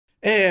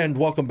And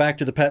welcome back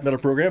to the Pat Miller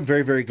Program.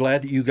 Very, very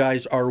glad that you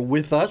guys are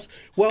with us.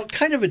 Well,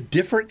 kind of a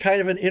different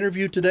kind of an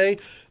interview today.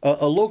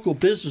 A local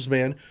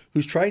businessman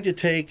who's trying to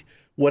take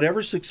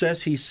whatever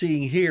success he's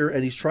seeing here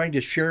and he's trying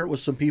to share it with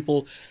some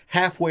people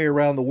halfway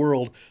around the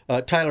world.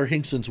 Tyler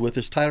Hingson's with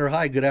us. Tyler,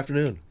 hi. Good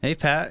afternoon. Hey,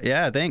 Pat.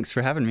 Yeah, thanks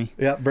for having me.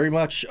 Yeah, very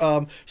much.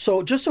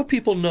 So just so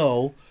people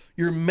know,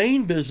 your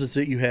main business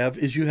that you have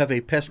is you have a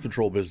pest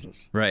control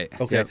business. Right.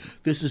 Okay. Yep.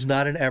 This is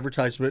not an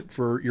advertisement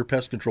for your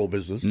pest control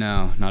business.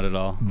 No, not at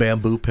all.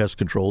 Bamboo Pest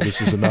Control.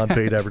 This is a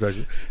non-paid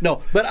advertisement.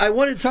 No, but I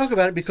wanted to talk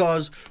about it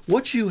because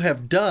what you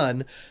have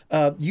done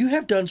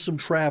some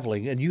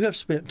traveling and you have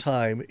spent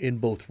time in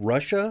both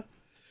Russia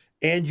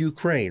and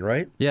Ukraine,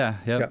 right? Yeah.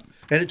 Yep. Yeah.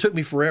 And it took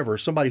me forever.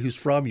 Somebody who's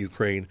from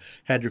Ukraine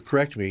had to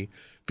correct me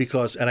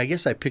because, and I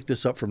guess I picked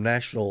this up from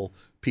national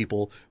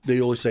people,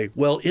 they always say,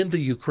 well, in the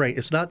Ukraine,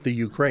 it's not the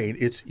Ukraine,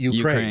 it's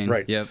Ukraine.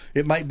 Right. Yep.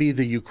 It might be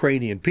the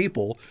Ukrainian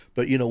people,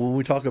 but when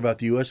we talk about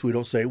the U.S., we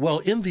don't say, well,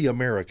 in the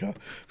America.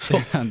 So,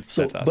 That's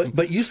awesome.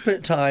 but you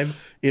spent time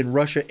in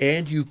Russia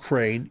and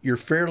Ukraine. You're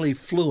fairly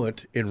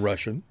fluent in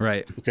Russian.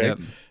 Right. Okay. Yep.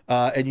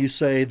 And you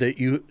say that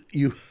you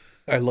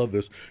I love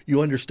this.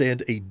 You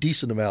understand a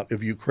decent amount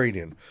of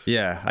Ukrainian.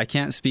 Yeah, I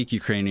can't speak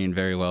Ukrainian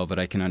very well, but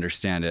I can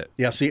understand it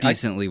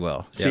decently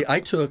well. See, I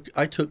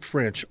took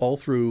French all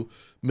through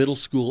middle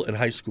school and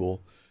high school,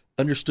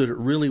 understood it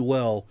really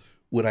well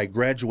when I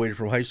graduated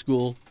from high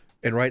school,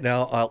 and right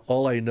now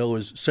all I know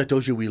is C'est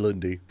aujourd'hui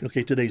lundi.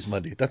 Okay, today's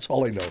Monday. That's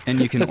all I know. And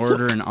you can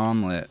order an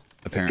omelet,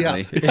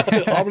 apparently.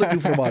 Yeah. Omelet du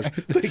fromage.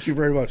 Thank you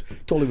very much.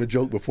 Told him a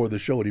joke before the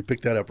show, and he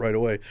picked that up right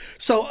away.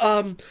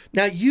 So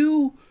now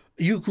you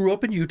grew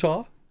up in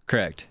Utah.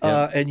 Correct.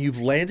 Yep. And you've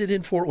landed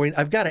in Fort Wayne.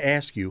 I've got to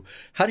ask you,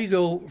 how do you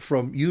go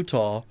from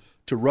Utah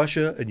to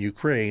Russia and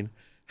Ukraine?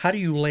 How do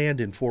you land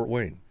in Fort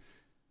Wayne?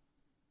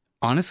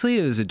 Honestly,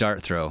 it was a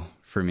dart throw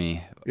for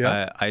me.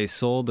 Yeah. I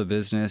sold a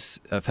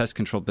pest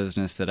control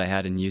business that I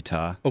had in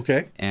Utah.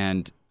 Okay.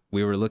 And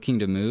we were looking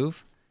to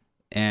move,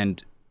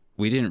 and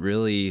we didn't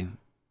really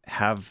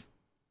have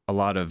a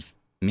lot of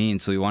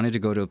means. So we wanted to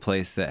go to a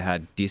place that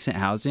had decent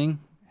housing,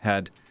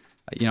 I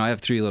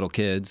have 3 little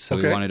kids, so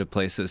we wanted a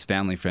place that was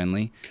family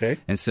friendly. Okay.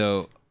 And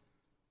so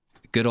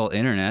good old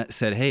internet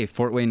said, hey,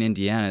 Fort Wayne,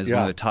 Indiana is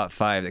one of the top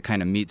 5 that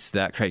kind of meets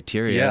that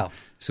criteria. Yeah.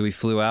 So we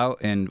flew out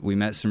and we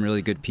met some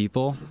really good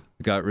people.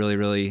 We got really,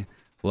 really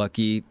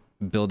lucky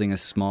building a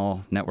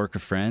small network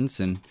of friends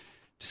and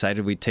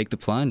decided we'd take the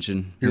plunge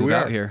and move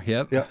out here.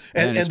 Yep. Yeah.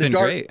 And it's been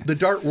great. The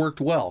dart worked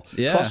well.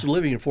 Yeah. Cost of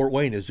living in Fort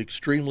Wayne is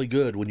extremely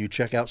good when you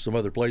check out some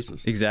other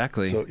places.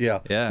 Exactly. So yeah.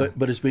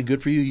 But it's been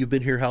good for you. You've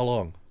been here how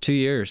long? 2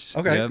 years.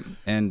 Okay. Yep.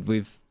 And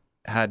we've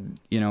had,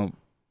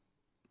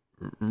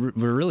 we're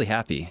really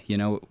happy.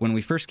 When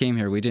we first came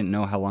here, we didn't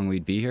know how long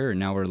we'd be here, and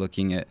now we're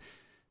looking at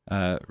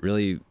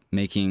really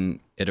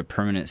making it a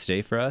permanent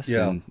stay for us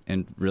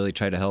and really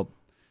try to help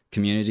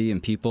community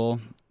and people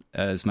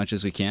as much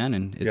as we can,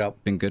 and it's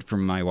been good for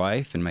my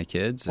wife and my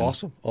kids. And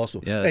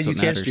awesome. Yeah, and you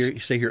can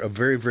stay here a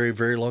very, very,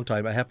 very long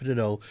time. I happen to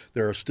know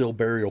there are still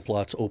burial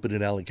plots open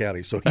in Allen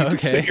County, so you can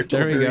stay here.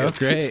 There we go.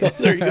 Great. So,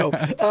 there you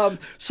go.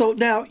 So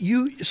now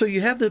you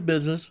have the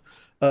business,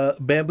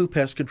 Bamboo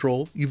Pest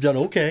Control. You've done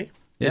okay.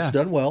 Yeah. It's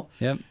done well.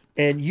 Yep.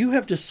 And you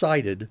have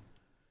decided,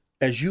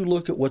 as you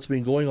look at what's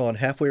been going on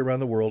halfway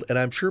around the world, and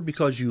I'm sure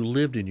because you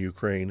lived in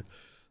Ukraine,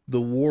 the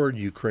war in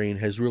Ukraine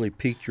has really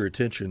piqued your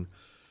attention.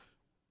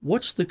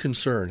 What's the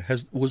concern?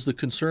 Was the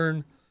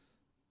concern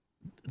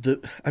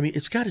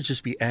it's got to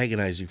just be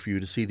agonizing for you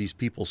to see these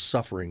people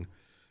suffering,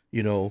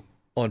 on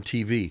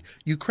TV.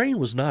 Ukraine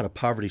was not a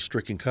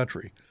poverty-stricken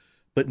country,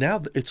 but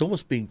now it's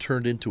almost being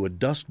turned into a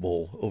dust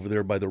bowl over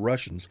there by the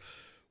Russians.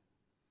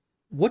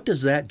 What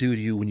does that do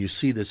to you when you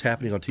see this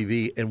happening on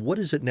TV, and what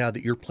is it now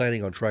that you're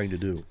planning on trying to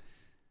do?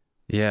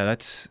 Yeah,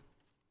 that's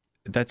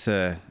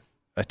a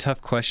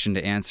tough question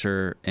to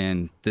answer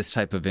in this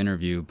type of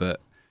interview, but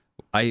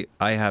I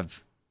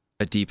have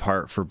a deep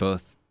heart for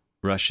both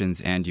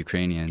Russians and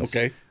Ukrainians.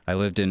 Okay. I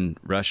lived in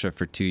Russia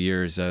for 2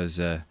 years. I was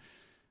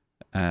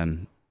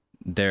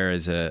there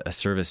as a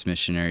service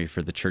missionary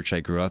for the church I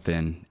grew up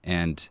in,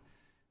 and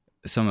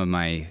some of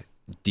my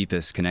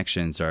deepest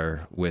connections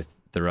are with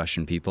the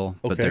Russian people,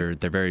 but they're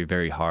very,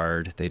 very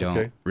hard. They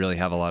don't really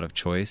have a lot of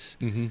choice.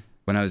 Mm-hmm.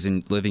 When I was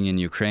living in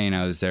Ukraine,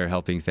 I was there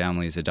helping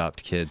families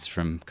adopt kids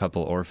from a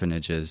couple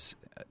orphanages.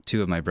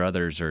 2 of my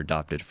brothers are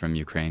adopted from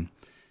Ukraine.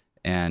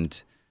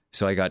 And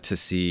so I got to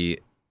see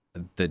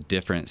the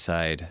different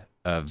side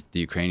of the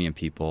Ukrainian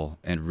people,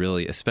 and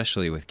really,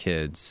 especially with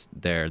kids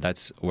there,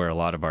 that's where a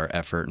lot of our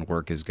effort and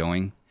work is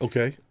going.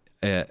 Okay.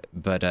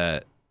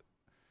 But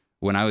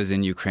when I was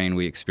in Ukraine,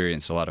 we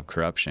experienced a lot of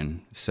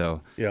corruption.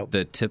 So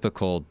the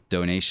typical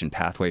donation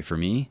pathway for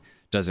me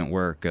doesn't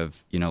work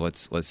of,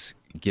 let's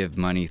give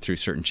money through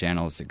certain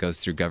channels that goes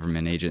through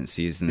government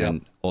agencies and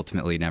then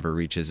ultimately never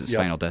reaches its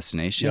final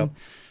destination.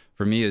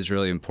 For me, it's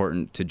really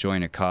important to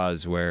join a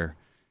cause where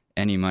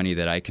any money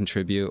that I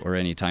contribute or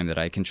any time that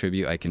I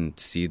contribute, I can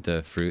see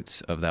the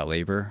fruits of that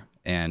labor.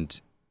 And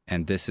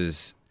this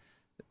is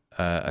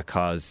a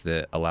cause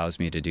that allows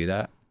me to do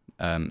that.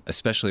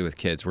 especially with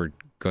kids. We're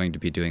going to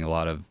be doing a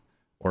lot of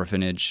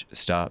orphanage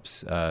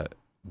stops,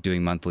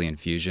 doing monthly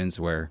infusions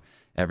where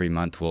every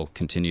month we'll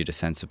continue to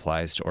send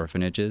supplies to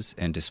orphanages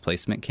and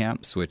displacement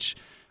camps, which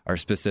are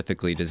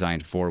specifically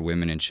designed for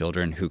women and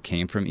children who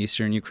came from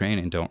Eastern Ukraine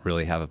and don't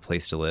really have a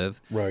place to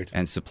live. Right.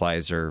 And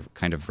supplies are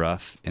kind of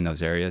rough in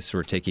those areas. So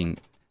we're taking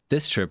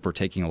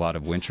a lot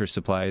of winter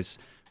supplies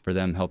for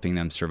them, helping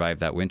them survive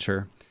that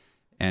winter.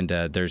 And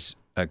there's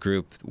a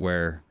group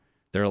where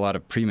there are a lot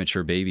of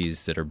premature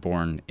babies that are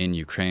born in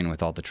Ukraine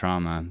with all the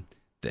trauma,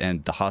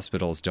 and the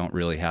hospitals don't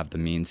really have the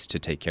means to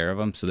take care of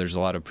them. So there's a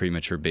lot of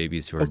premature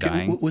babies who are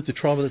dying. With the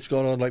trauma that's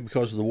gone on, like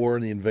because of the war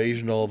and the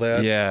invasion and all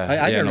that. Yeah.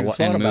 I never even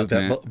thought about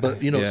that.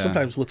 But you know,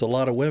 sometimes with a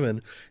lot of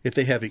women, if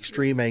they have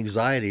extreme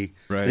anxiety,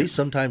 they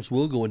sometimes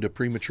will go into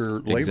premature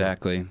labor.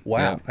 Exactly. Wow.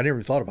 Yeah. I never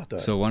even thought about that.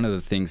 So one of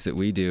the things that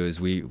we do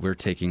is we're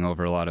taking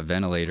over a lot of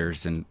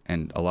ventilators and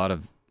a lot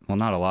of, well,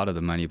 not a lot of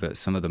the money, but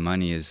some of the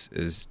money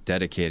is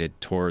dedicated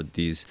toward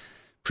these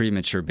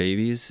premature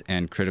babies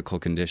and critical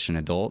condition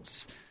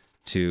adults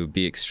to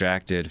be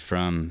extracted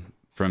from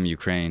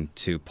Ukraine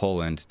to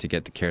Poland to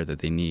get the care that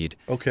they need.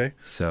 Okay.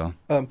 So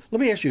let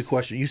me ask you a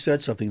question. You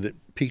said something that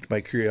piqued my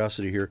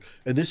curiosity here,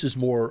 and this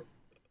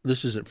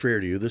isn't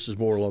fair to you. This is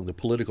more along the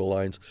political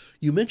lines.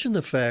 You mentioned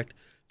the fact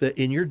that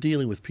in your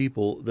dealing with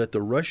people, that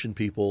the Russian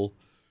people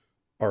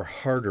are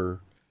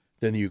harder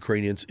than the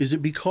Ukrainians. Is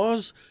it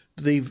because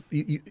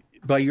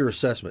by your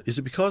assessment, is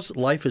it because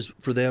life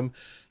for them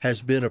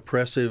has been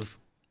oppressive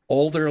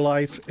all their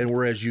life, and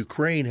whereas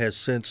Ukraine has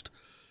sensed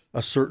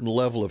a certain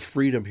level of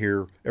freedom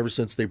here ever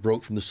since they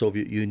broke from the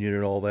Soviet Union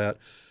and all that?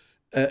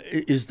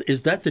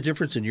 Is that the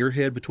difference in your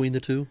head between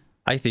the two?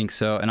 I think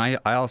so. And I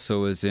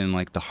also was in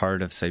like the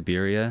heart of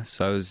Siberia.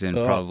 So I was in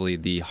probably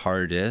the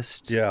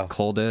hardest,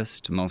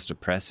 coldest, most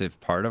oppressive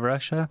part of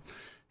Russia.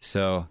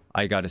 So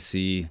I got to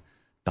see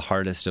the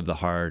hardest of the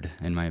hard,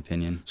 in my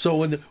opinion. So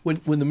when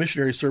the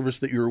missionary service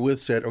that you were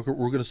with said, "Okay,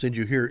 we're going to send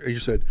you here," you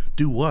said,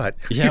 "Do what?"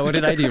 Yeah, what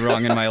did I do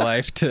wrong in my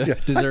life to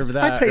deserve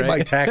that? I pay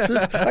my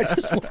taxes.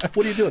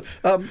 What are you doing?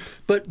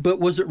 But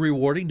was it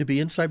rewarding to be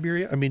in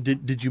Siberia? I mean,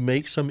 did you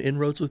make some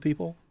inroads with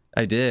people?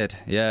 I did.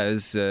 Yeah,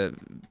 it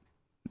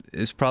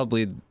was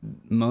probably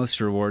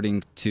most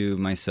rewarding to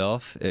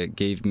myself. It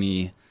gave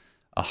me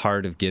a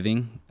heart of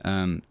giving,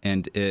 and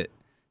it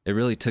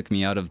really took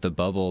me out of the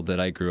bubble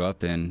that I grew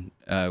up in,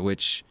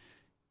 which,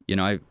 you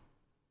know,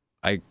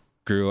 I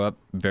grew up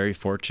very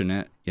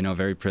fortunate, you know,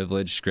 very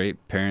privileged,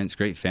 great parents,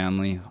 great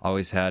family,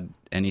 always had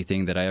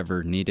anything that I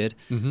ever needed.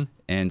 Mm-hmm.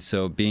 And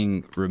so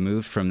being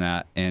removed from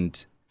that,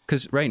 and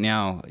because right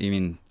now, I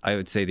mean, I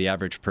would say the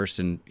average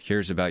person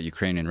hears about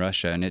Ukraine and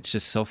Russia, and it's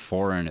just so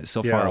foreign, it's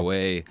so far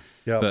away.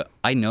 Yeah. But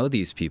I know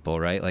these people,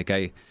 right? Like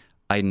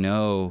I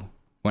know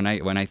when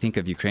I think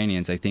of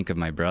Ukrainians, I think of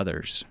my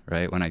brothers,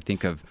 right? When I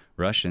think of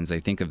Russians, I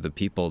think of the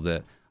people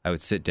that I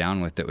would sit down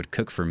with that would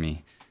cook for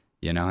me,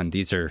 you know, and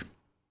these are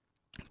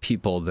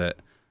people that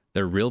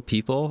they're real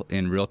people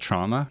in real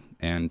trauma,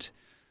 and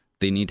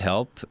they need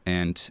help,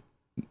 and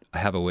I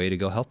have a way to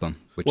go help them,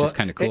 which is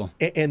kind of cool.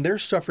 And they're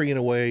suffering in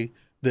a way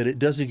that it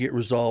doesn't get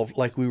resolved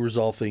like we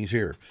resolve things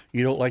here.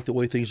 You don't like the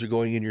way things are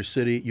going in your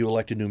city, you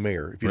elect a new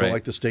mayor. If you don't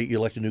like the state, you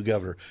elect a new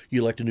governor.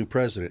 You elect a new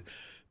president.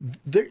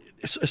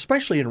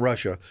 Especially in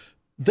Russia,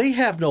 they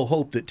have no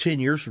hope that 10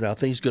 years from now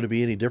things are going to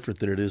be any different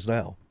than it is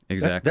now.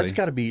 Exactly. That's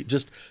got to be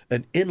just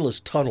an endless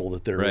tunnel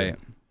that they're in.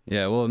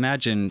 Yeah, well,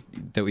 imagine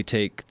that we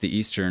take the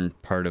eastern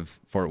part of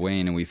Fort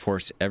Wayne and we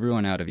force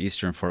everyone out of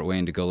eastern Fort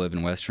Wayne to go live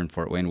in western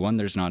Fort Wayne. One,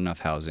 there's not enough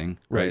housing,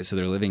 right? So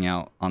they're living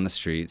out on the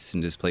streets in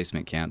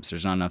displacement camps.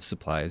 There's not enough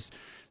supplies.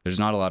 There's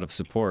not a lot of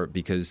support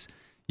because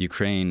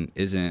Ukraine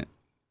isn't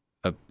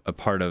a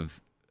part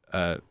of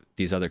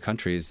these other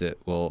countries that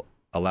will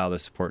allow the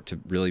support to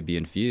really be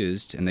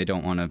infused, and they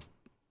don't want to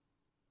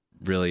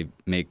really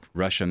make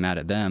Russia mad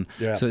at them.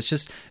 Yeah. So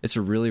it's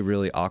a really,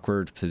 really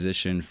awkward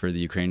position for the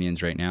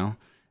Ukrainians right now.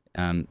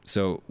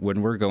 So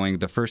when we're going,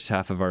 the first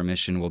half of our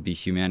mission will be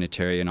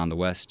humanitarian on the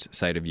west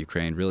side of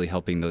Ukraine, really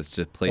helping those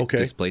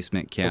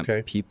displacement camp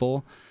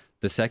people.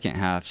 The second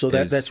half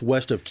that's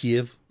west of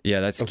Kyiv?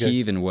 Yeah, that's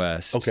Kyiv and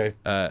west. Okay.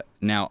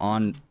 Now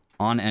on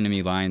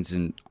enemy lines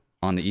and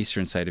on the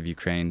eastern side of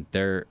Ukraine,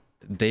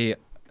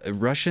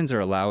 Russians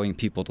are allowing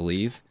people to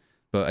leave,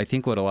 but I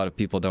think what a lot of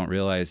people don't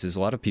realize is a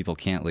lot of people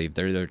can't leave.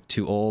 They're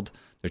too old,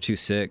 they're too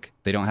sick,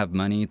 they don't have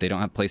money, they don't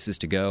have places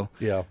to go.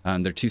 Yeah.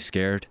 They're too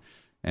scared.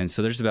 And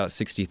so there's about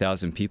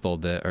 60,000 people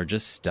that are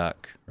just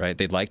stuck, right?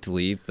 They'd like to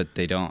leave, but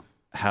they don't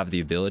have the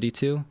ability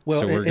to.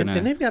 Well, so and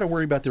they've got to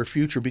worry about their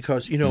future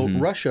because, you know,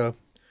 Russia,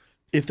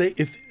 if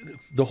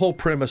the whole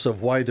premise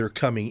of why they're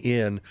coming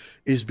in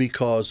is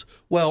because,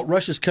 well,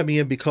 Russia's coming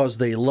in because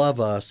they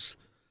love us,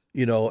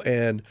 you know,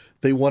 and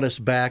they want us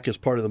back as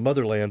part of the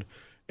motherland.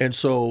 And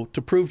so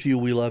to prove to you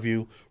we love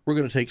you, we're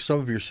going to take some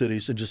of your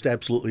cities and just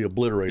absolutely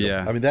obliterate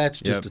them. I mean, that's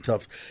just a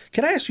tough.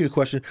 Can I ask you a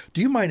question?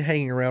 Do you mind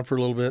hanging around for a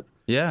little bit?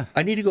 Yeah.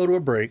 I need to go to a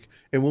break.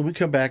 And when we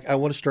come back, I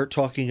want to start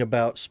talking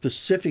about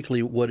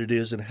specifically what it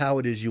is and how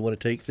it is you want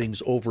to take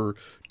things over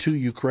to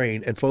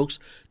Ukraine. And folks,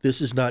 this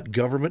is not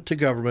government to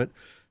government.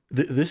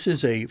 This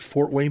is a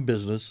Fort Wayne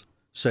business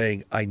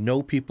saying, I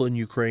know people in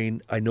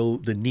Ukraine. I know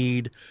the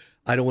need.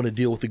 I don't want to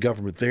deal with the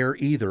government there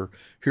either.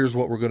 Here's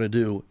what we're going to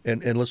do.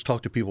 And let's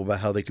talk to people about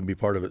how they can be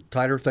part of it.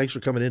 Tyler, thanks for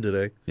coming in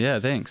today. Yeah,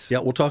 thanks. Yeah,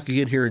 we'll talk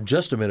again here in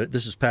just a minute.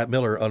 This is Pat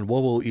Miller on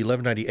WOWO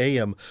 1190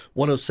 AM,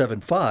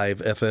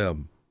 107.5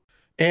 FM.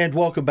 And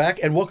welcome back.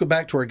 And welcome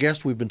back to our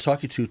guest. We've been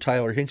talking to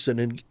Tyler Hinkson.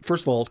 And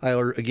first of all,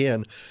 Tyler,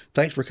 again,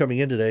 thanks for coming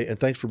in today, and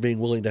thanks for being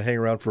willing to hang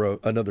around for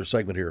another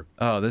segment here.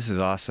 Oh, this is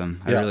awesome.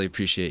 I really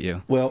appreciate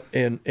you. Well,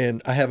 and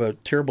I have a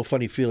terrible,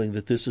 funny feeling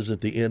that this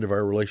isn't the end of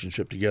our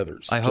relationship together.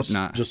 I hope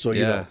not. Just so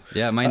you know.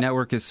 Yeah, my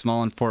network is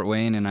small in Fort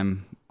Wayne, and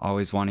I'm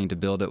always wanting to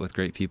build it with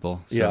great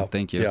people. So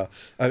thank you. Yeah.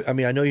 I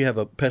mean, I know you have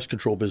a pest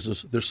control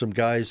business. There's some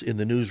guys in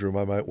the newsroom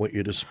I might want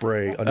you to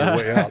spray on your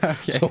way out.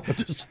 Okay. So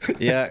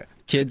yeah.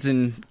 Kids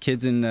and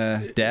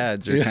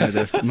dads are kind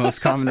of the most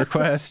common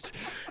request.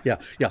 Yeah.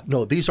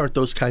 No, these aren't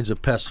those kinds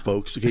of pests,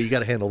 folks. Okay, you got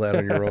to handle that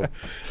on your own.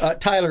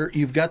 Tyler,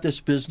 you've got this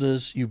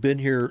business. You've been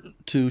here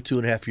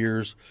 2.5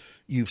 years.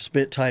 You've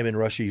spent time in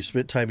Russia. You've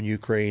spent time in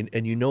Ukraine,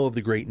 and you know of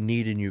the great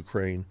need in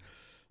Ukraine.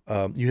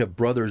 You have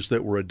brothers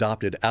that were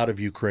adopted out of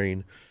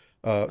Ukraine.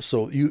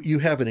 So you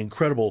have an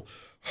incredible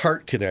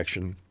heart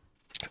connection.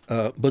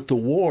 But the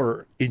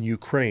war in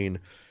Ukraine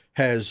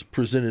has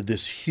presented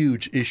this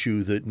huge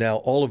issue that now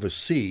all of us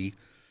see.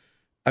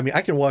 I mean,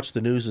 I can watch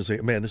the news and say,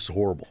 man, this is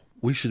horrible.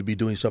 We should be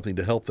doing something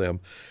to help them.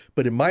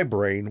 But in my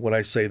brain, when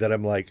I say that,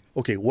 I'm like,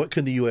 okay, what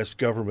can the U.S.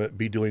 government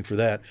be doing for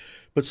that?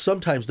 But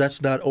sometimes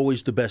that's not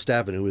always the best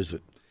avenue, is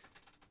it?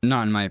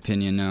 Not in my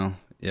opinion, no.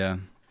 Yeah.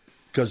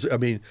 Because, I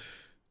mean,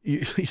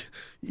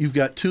 you've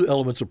got two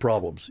elements of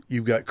problems.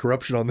 You've got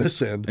corruption on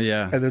this end,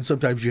 and then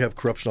sometimes you have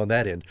corruption on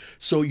that end.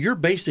 So you're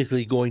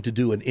basically going to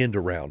do an end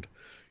around.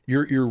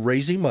 You're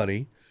raising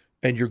money,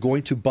 and you're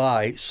going to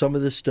buy some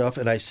of this stuff.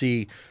 And I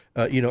see,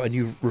 and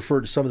you've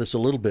referred to some of this a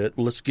little bit.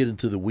 Let's get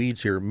into the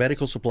weeds here.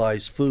 Medical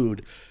supplies,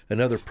 food,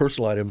 and other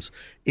personal items,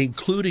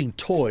 including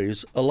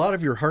toys. A lot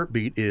of your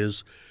heartbeat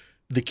is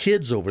the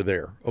kids over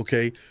there,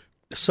 okay?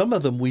 Some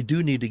of them, we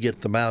do need to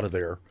get them out of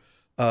there.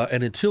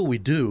 And until we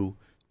do,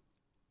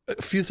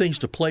 a few things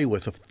to play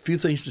with, a few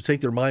things to take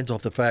their minds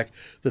off the fact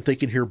that they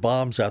can hear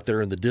bombs out there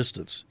in the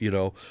distance.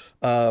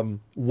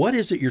 What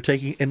is it you're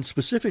taking? And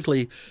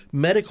specifically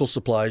medical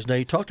supplies. Now,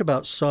 you talked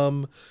about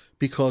some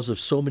because of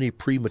so many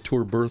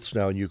premature births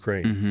now in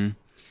Ukraine. Mm-hmm.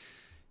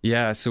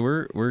 Yeah, so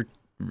we're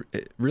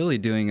really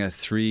doing a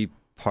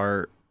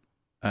 3-part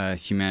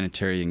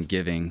humanitarian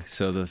giving.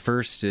 So the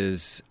first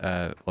is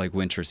like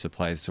winter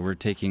supplies. So we're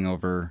taking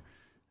over.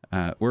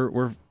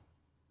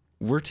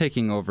 We're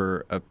taking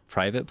over a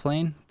private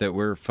plane that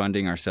we're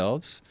funding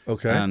ourselves,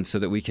 so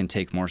that we can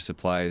take more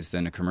supplies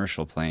than a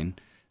commercial plane.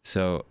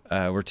 So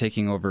we're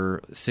taking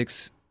over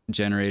 6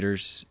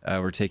 generators.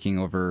 We're taking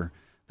over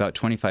about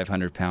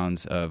 2,500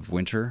 pounds of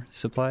winter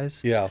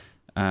supplies. Yeah.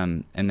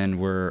 And then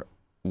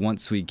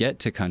once we get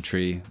to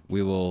country,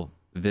 we will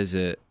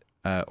visit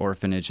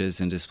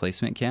orphanages and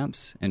displacement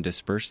camps and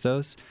disperse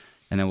those.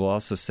 And then we'll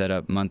also set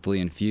up monthly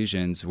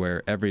infusions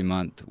where every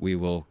month we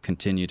will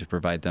continue to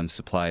provide them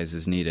supplies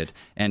as needed.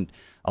 And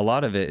a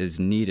lot of it is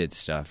needed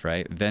stuff,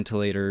 right?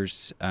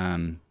 Ventilators,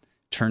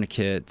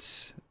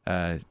 tourniquets,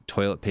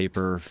 toilet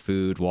paper,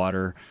 food,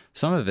 water.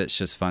 Some of it's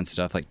just fun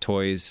stuff like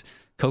toys.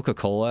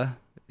 Coca-Cola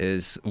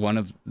is one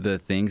of the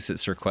things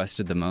that's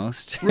requested the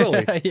most.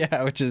 Really?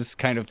 Yeah, which is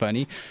kind of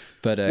funny.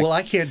 But well,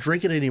 I can't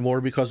drink it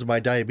anymore because of my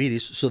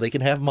diabetes, so they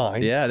can have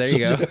mine. Yeah, there you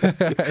go.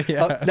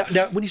 Yeah.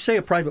 Now, when you say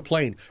a private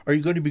plane, are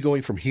you going to be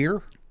going from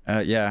here?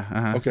 Yeah.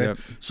 Uh-huh, okay. Yep.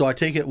 So I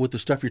take it with the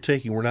stuff you're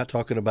taking, we're not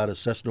talking about a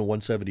Cessna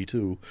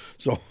 172.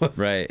 So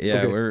right.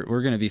 Yeah. Okay.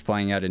 We're going to be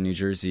flying out of New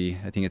Jersey.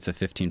 I think it's a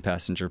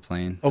 15-passenger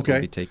plane. Okay.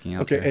 We'll be taking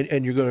out. Okay. There.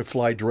 And you're going to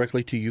fly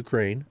directly to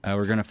Ukraine.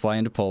 We're going to fly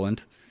into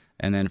Poland.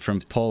 And then from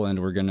Poland,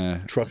 we're going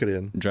to truck it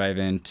in, drive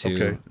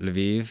into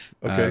Lviv,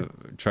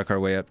 truck our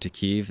way up to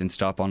Kyiv, and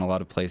stop on a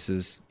lot of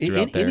places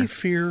throughout there. Any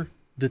fear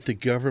that the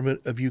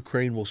government of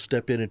Ukraine will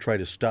step in and try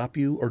to stop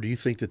you? Or do you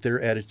think that their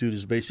attitude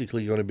is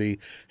basically going to be,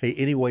 hey,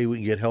 any way we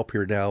can get help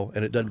here now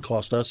and it doesn't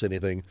cost us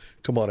anything,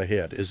 come on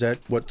ahead? Is that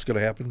what's going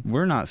to happen?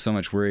 We're not so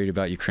much worried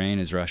about Ukraine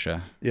as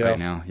Russia right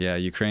now. Yeah,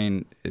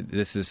 Ukraine,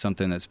 this is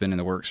something that's been in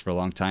the works for a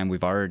long time.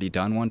 We've already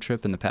done one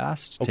trip in the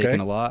past,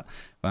 taken a lot.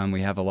 We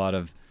have a lot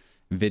of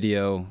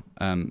video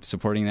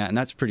supporting that, and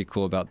that's pretty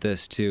cool about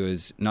this too,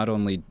 is not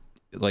only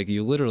like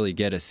you literally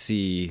get to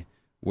see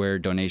where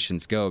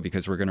donations go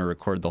because we're going to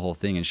record the whole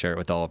thing and share it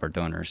with all of our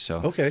donors.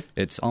 So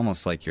it's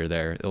almost like you're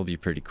there. It'll be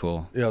pretty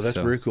cool. Yeah, that's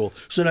very cool.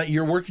 So now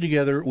you're working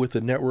together with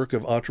a network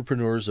of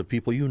entrepreneurs, of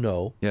people you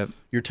know. Yep.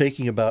 You're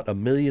taking about $1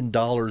 million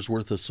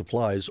worth of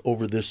supplies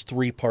over this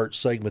 3-part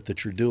segment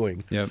that you're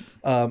doing. Yep.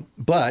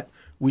 But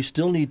we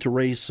still need to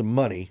raise some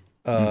money.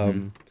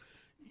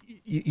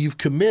 You've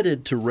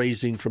committed to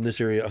raising from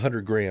this area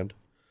 $100,000.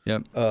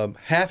 Yep.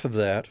 Half of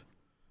that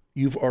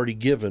you've already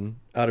given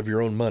out of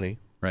your own money.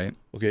 Right.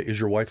 Okay. Is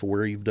your wife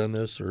aware you've done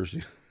this, or is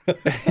she...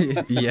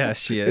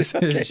 Yes, she is.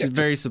 Okay. She's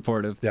very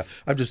supportive. Yeah,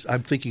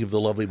 I'm thinking of the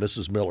lovely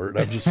Mrs. Miller, and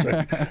I'm just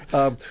saying.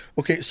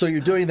 Okay, so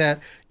you're doing that.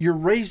 You're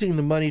raising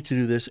the money to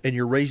do this, and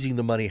you're raising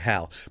the money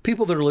how?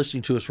 People that are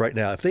listening to us right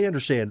now, if they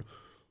understand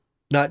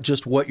not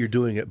just what you're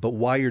doing it, but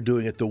why you're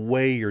doing it, the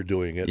way you're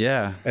doing it,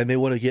 yeah, and they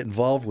want to get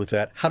involved with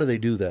that, how do they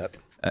do that?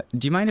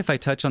 Do you mind if I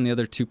touch on the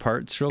other two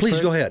parts real quick?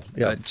 Please go ahead.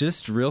 Yeah.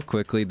 Just real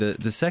quickly,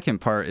 the second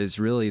part is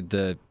really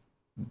the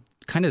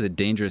kind of the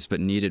dangerous but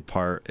needed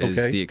part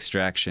is the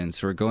extraction.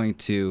 So we're going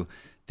to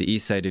the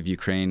east side of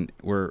Ukraine.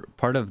 We're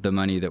part of the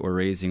money that we're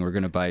raising. We're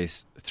going to buy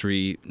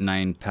 3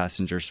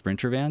 9-passenger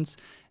Sprinter vans,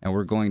 and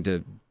we're going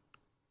to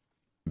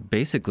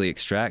basically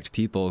extract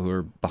people who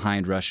are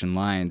behind Russian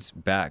lines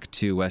back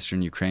to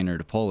Western Ukraine or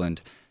to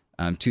Poland,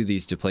 to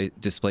these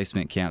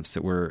displacement camps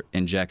that we're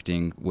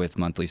injecting with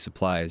monthly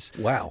supplies.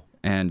 Wow.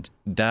 And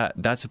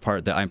that's a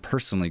part that I'm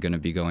personally going to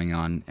be going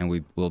on, and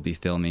we will be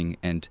filming.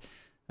 And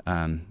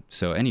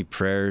so any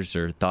prayers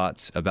or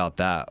thoughts about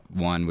that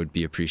one would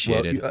be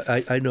appreciated.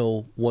 Well, I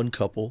know one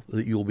couple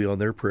that you'll be on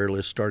their prayer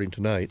list starting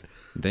tonight.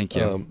 Thank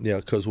you. Yeah,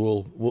 because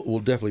we'll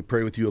definitely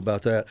pray with you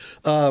about that.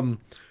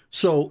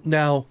 So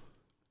now,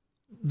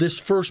 this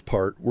first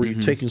part where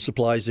you're taking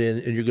supplies in,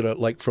 and you're going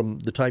to, like, from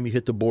the time you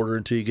hit the border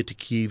until you get to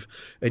Kyiv,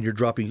 and you're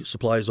dropping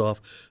supplies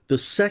off. The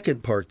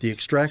second part, the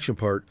extraction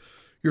part,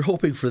 you're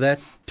hoping for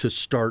that to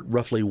start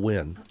roughly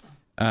when?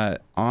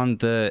 On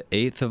the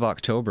 8th of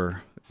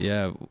October.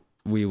 Yeah,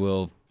 we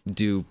will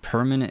do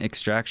permanent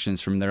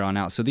extractions from there on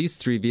out. So these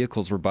 3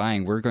 vehicles we're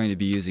buying, we're going to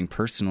be using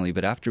personally,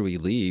 but after we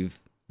leave,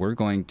 we're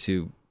going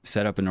to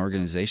set up an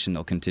organization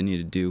that'll continue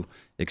to do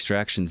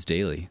extractions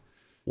daily.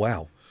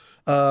 Wow.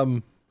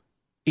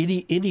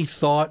 Any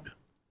thought,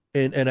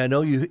 and I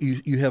know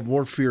you have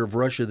more fear of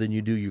Russia than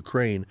you do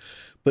Ukraine,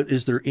 but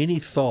is there any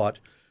thought,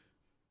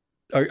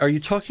 are you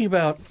talking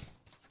about,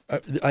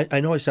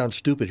 I know I sound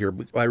stupid here,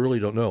 but I really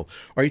don't know.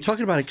 Are you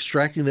talking about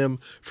extracting them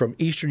from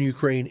eastern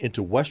Ukraine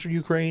into western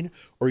Ukraine,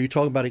 or are you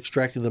talking about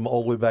extracting them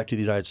all the way back to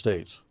the United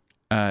States?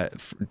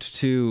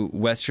 To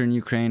western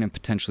Ukraine and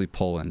potentially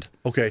Poland.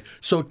 Okay,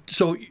 so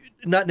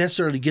not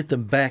necessarily get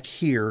them back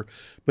here,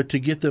 but to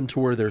get them to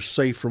where they're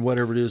safe from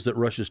whatever it is that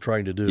Russia's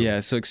trying to do. Yeah,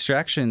 so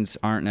extractions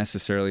aren't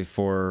necessarily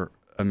for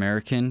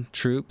American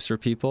troops or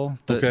people.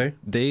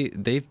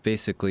 They've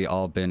basically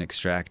all been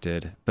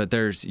extracted, but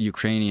there's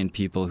Ukrainian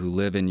people who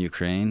live in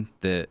Ukraine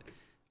that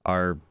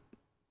are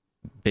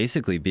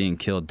basically being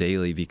killed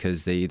daily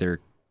because they either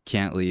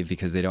can't leave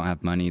because they don't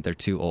have money, they're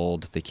too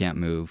old, they can't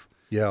move,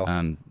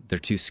 they're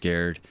too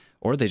scared,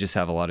 or they just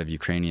have a lot of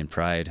Ukrainian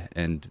pride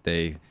and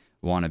they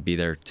want to be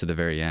there to the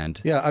very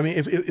end. Yeah, I mean,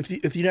 if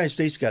the United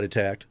States got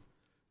attacked,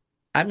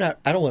 I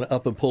don't want to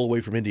up and pull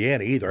away from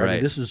Indiana either. Right. I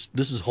mean, this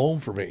is home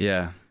for me.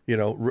 Yeah. You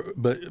know,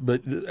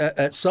 but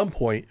at some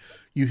point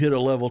you hit a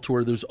level to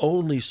where there's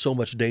only so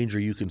much danger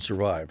you can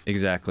survive.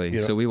 Exactly. You know?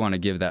 So we want to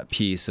give that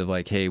piece of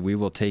like, hey, we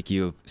will take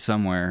you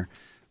somewhere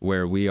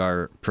where we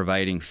are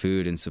providing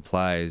food and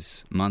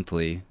supplies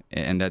monthly,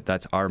 and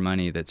that's our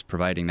money that's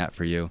providing that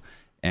for you.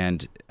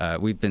 And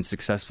we've been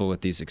successful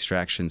with these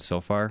extractions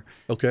so far.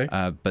 Okay.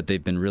 But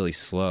they've been really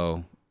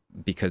slow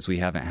because we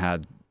haven't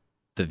had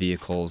the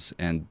vehicles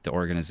and the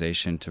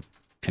organization to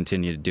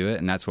continue to do it,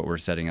 and that's what we're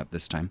setting up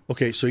this time.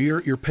 Okay, so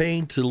you're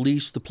paying to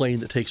lease the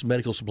plane that takes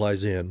medical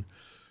supplies in.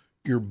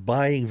 You're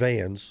buying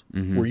vans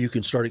where you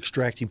can start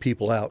extracting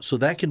people out. So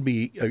that can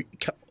be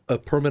a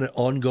permanent,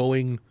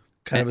 ongoing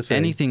kind of a thing.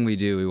 Anything we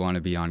do, we want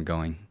to be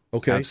ongoing.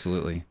 Okay.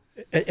 Absolutely.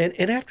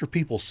 And after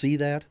people see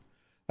that,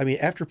 I mean,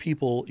 after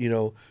people, you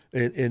know,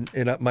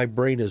 and my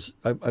brain is,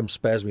 I'm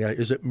spasming out.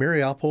 Is it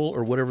Mariupol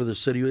or whatever the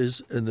city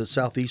is in the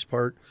southeast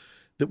part?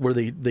 Where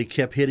they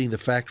kept hitting the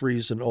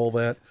factories and all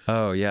that.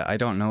 Oh, yeah. I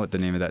don't know what the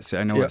name of that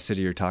city. I know what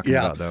city you're talking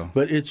about, though.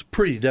 But it's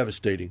pretty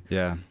devastating.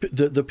 Yeah.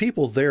 The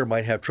people there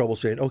might have trouble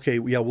saying, okay,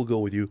 yeah, we'll go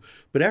with you.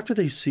 But after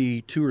they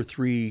see 2 or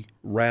 3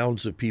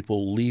 rounds of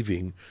people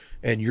leaving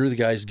and you're the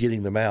guys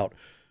getting them out,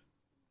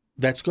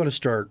 that's going to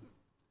start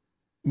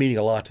meaning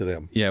a lot to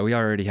them. Yeah, we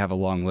already have a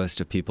long list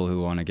of people who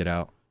want to get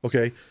out.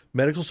 Okay.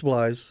 Medical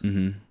supplies,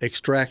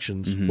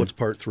 extractions. What's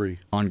part 3?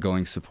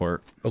 Ongoing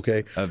support.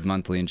 Okay. Of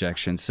monthly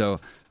injections. So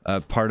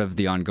part of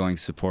the ongoing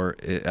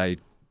support, I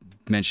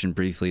mentioned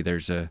briefly,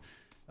 there's a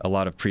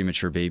lot of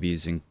premature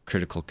babies and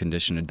critical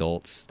condition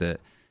adults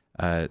that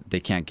they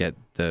can't get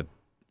the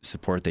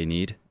support they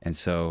need. And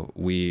so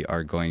we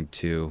are going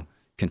to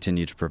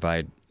continue to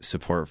provide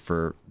support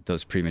for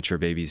those premature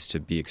babies to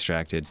be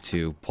extracted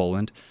to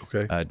Poland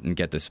and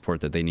get the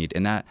support that they need.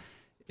 And that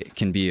it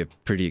can be a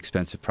pretty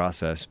expensive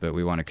process, but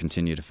we want to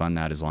continue to fund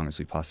that as long as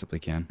we possibly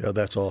can. Yeah,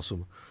 that's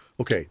awesome.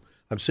 Okay,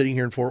 I'm sitting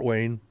here in Fort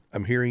Wayne.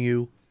 I'm hearing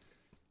you.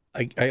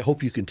 I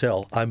hope you can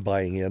tell I'm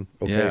buying in.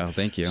 Okay? Yeah,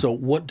 thank you. So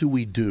what do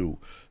we do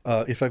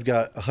if I've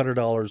got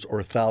 $100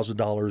 or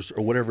 $1,000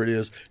 or whatever it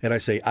is, and I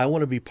say, I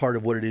want to be part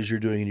of what it is you're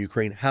doing in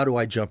Ukraine, how do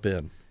I jump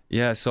in?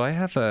 Yeah, so I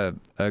have a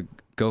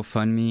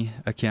GoFundMe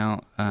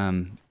account.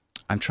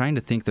 I'm trying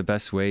to think the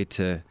best way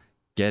to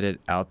get it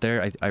out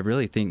there. I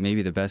really think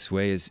maybe the best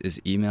way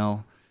is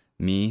email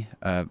me,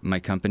 my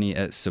company,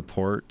 at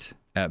support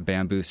at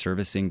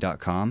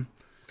bambooservicing.com.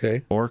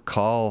 Okay. Or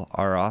call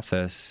our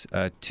office,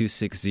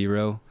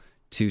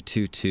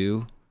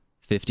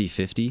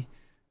 260-222-5050,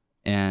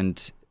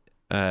 and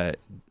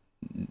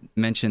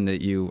mention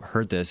that you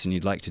heard this and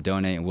you'd like to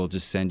donate, and we'll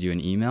just send you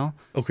an email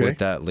with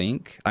that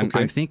link. I'm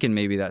thinking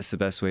maybe that's the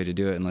best way to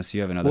do it, unless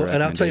you have another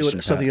recommendation. And I'll tell you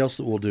what, something else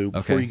that we'll do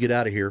before you get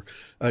out of here.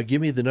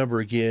 Give me the number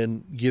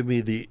again. Give me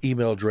the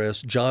email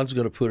address. John's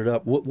going to put it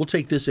up. We'll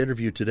take this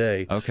interview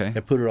today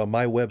and put it on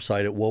my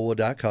website at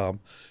wowo.com,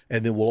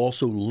 and then we'll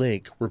also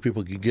link where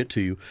people can get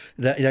to you.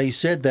 Now you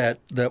said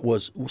that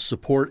was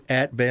support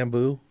at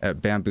Bamboo? At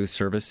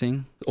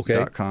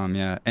bambooservicing.com,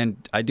 yeah.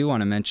 And I do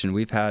want to mention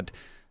we've had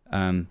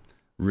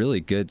really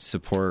good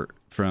support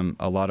from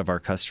a lot of our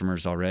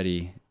customers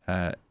already,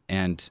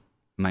 and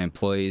my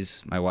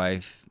employees, my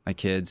wife, my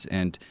kids,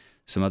 and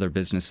some other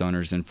business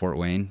owners in Fort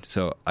Wayne.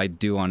 So I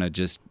do want to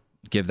just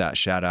give that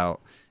shout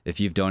out. If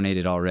you've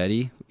donated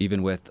already,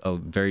 even with a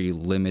very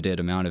limited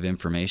amount of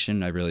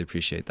information, I really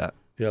appreciate that.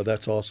 Yeah,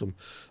 that's awesome.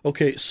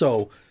 Okay,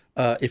 so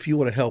if you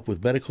want to help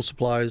with medical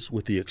supplies,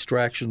 with the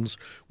extractions,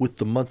 with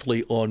the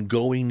monthly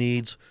ongoing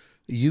needs,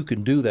 you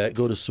can do that.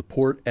 Go to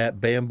support at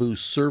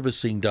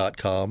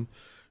bambooservicing.com.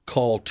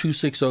 Call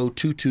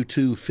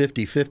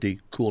 260-222-5050.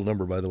 Cool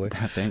number, by the way.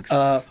 Thanks.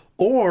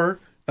 Or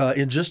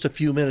in just a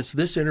few minutes,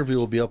 this interview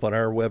will be up on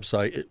our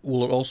website.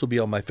 Will it also be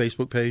on my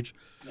Facebook page?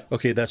 Yes.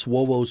 Okay, that's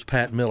WOWO's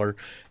Pat Miller.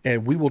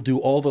 And we will do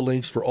all the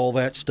links for all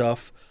that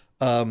stuff.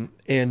 And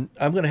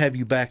I'm going to have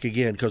you back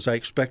again because I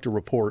expect a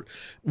report.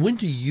 When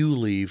do you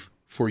leave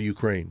for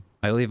Ukraine?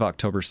 I leave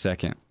October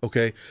 2nd.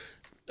 Okay.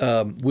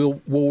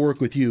 We'll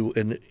work with you.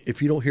 And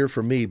if you don't hear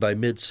from me by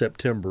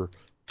mid-September,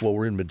 well,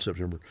 we're in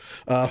mid-September.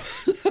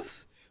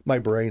 My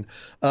brain.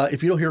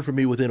 If you don't hear from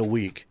me within a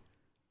week,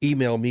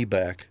 email me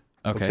back.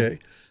 Okay.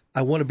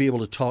 I want to be able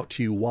to talk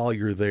to you while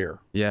you're there.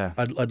 Yeah.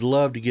 I'd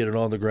love to get an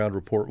on-the-ground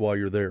report while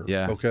you're there.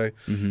 Yeah. Okay.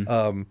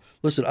 Mm-hmm.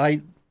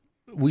 Listen,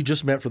 we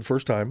just met for the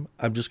first time.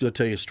 I'm just going to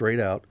tell you straight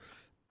out.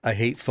 I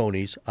hate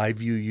phonies. I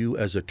view you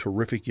as a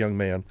terrific young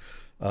man.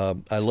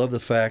 I love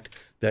the fact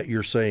that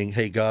you're saying,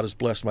 hey, God has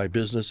blessed my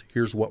business.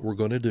 Here's what we're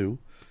going to do.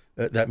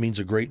 That means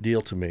a great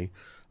deal to me.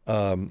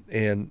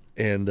 And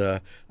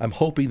I'm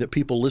hoping that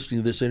people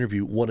listening to this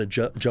interview want to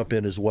jump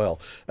in as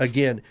well.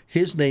 Again,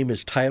 his name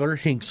is Tyler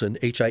Hinkson,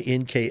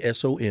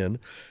 Hinkson.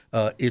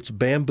 It's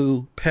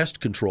Bamboo Pest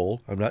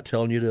Control. I'm not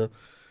telling you to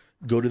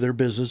go to their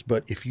business,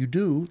 but if you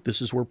do,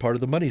 this is where part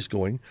of the money's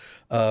going.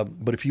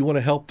 But if you want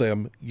to help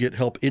them get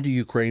help into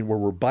Ukraine, where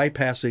we're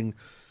bypassing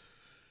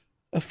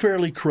a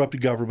fairly corrupt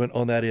government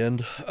on that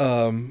end,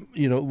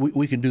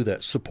 we can do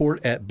that.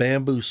 Support at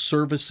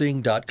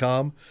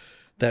bambooservicing.com.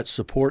 That's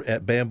support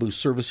at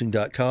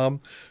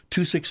bambooservicing.com,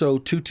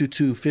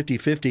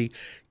 260-222-5050.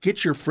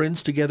 Get your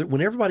friends together.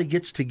 When everybody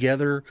gets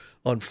together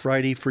on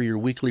Friday for your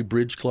weekly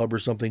bridge club or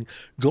something,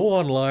 go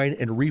online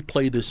and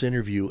replay this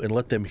interview and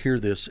let them hear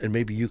this, and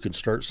maybe you can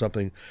start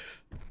something.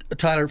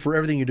 Tyler, for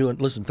everything you're doing,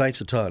 listen, thanks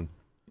a ton.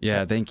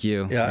 Yeah, thank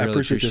you. Yeah, I really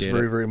appreciate this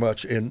very, very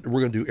much. And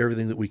we're going to do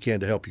everything that we can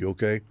to help you,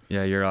 okay?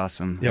 Yeah, you're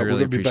awesome. Yeah, I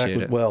really we're going to be back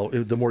with, well,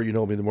 the more you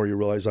know me, the more you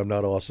realize I'm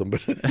not awesome.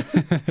 But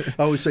I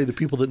always say the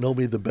people that know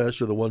me the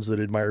best are the ones that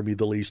admire me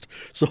the least.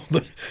 So,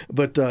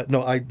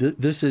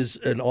 this is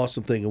an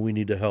awesome thing, and we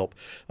need to help.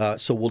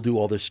 So we'll do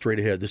all this straight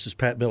ahead. This is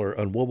Pat Miller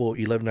on WOWO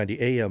 1190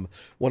 AM,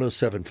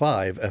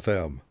 107.5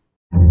 FM.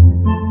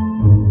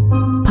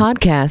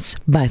 Podcasts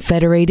by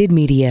Federated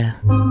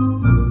Media.